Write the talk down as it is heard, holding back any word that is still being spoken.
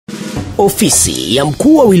Ofisi ya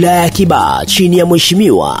mkuu wa wilaya ya Kibaha chini ya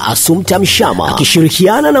Mheshimiwa Assumpta Mshama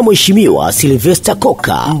akishirikiana na Mheshimiwa Sylvester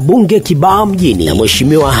Koka, mbunge Kibaha mjini, na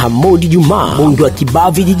Mheshimiwa Hamudi Juma, mbunge wa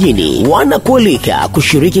Kibaha vijijini, wanakualika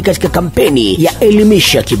kushiriki katika kampeni ya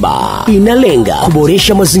Elimisha Kibaha. Inalenga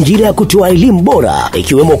kuboresha mazingira ya kutoa elimu bora,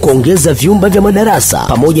 ikiwemo kuongeza vyumba vya madarasa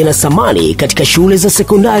pamoja na samani katika shule za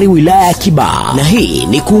sekondari wilaya ya Kibaha. Na hii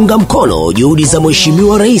ni kuunga mkono juhudi za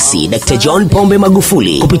Mheshimiwa Rais Dr. John Pombe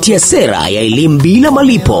Magufuli kupitia sera ya elimu bila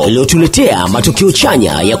malipo iliyotuletea matokeo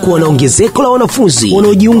chanya ya kuwa na ongezeko la wanafunzi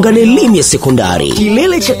wanaojiunga na elimu ya sekondari.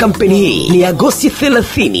 Kilele cha kampeni hii ni Agosti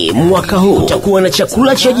 30 mwaka huu. Utakuwa na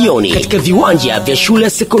chakula cha jioni katika viwanja vya shule ya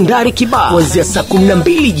sekondari Kibaha kuanzia saa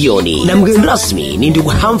 12 jioni, na mgeni rasmi ni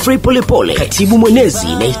ndugu Humphrey Polepole, katibu mwenezi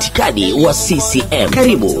na itikadi wa CCM.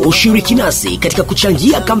 Karibu ushiriki nasi katika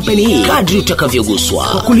kuchangia kampeni hii kadri utakavyoguswa.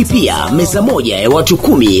 Kwa kulipia meza moja ya watu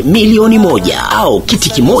 10 milioni 1 au kiti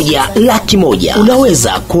kimoja $100,000.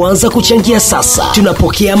 Unaweza kuanza kuchangia sasa.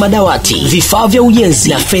 Tunapokea madawati, vifaa vya ujenzi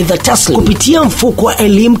na fedha taslim kupitia mfuko wa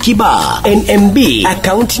Elimu Kibaha NMB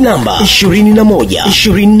account number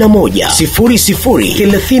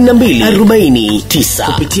 2100003249,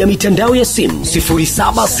 kupitia mitandao ya simu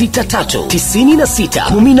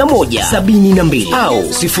 0763961172 au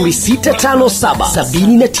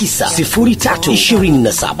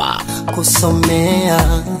 0657790327.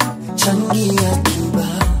 Kusomea changia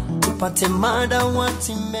Kibaha, tupate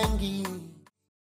madawati mengi.